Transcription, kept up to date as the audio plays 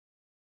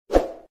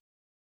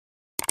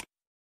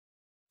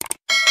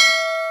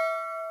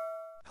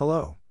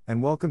Hello,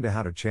 and welcome to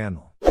How To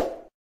Channel.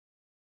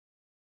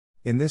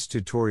 In this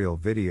tutorial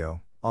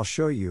video, I'll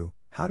show you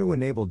how to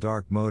enable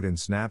dark mode in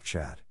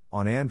Snapchat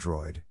on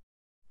Android.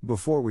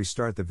 Before we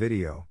start the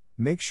video,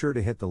 make sure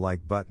to hit the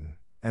like button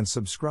and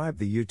subscribe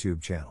the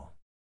YouTube channel.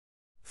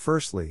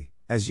 Firstly,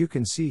 as you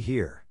can see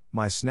here,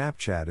 my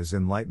Snapchat is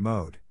in light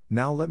mode.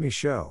 Now let me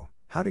show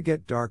how to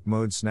get dark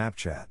mode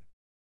Snapchat.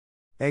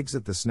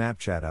 Exit the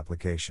Snapchat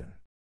application.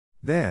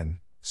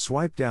 Then,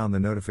 swipe down the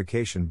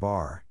notification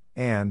bar,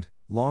 and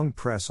long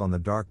press on the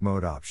dark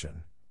mode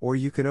option, or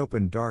you can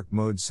open dark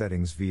mode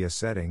settings via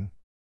setting.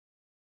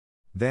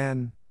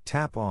 Then,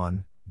 tap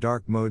on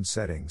dark mode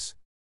settings.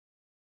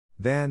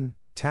 Then,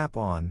 tap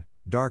on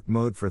dark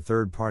mode for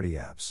third-party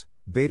apps,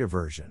 beta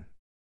version.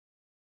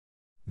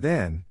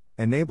 Then,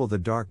 enable the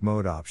dark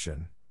mode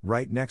option,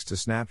 right next to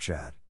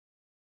Snapchat.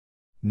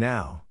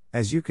 Now,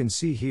 as you can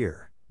see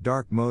here,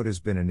 dark mode has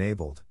been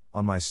enabled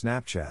on my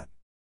Snapchat.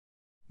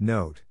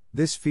 Note,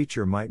 this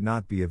feature might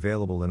not be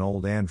available in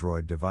old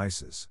Android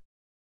devices.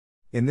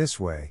 In this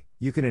way,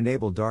 you can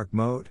enable dark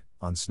mode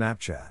on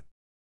Snapchat.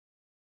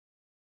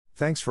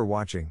 Thanks for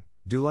watching.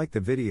 Do like the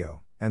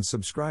video and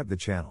subscribe the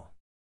channel.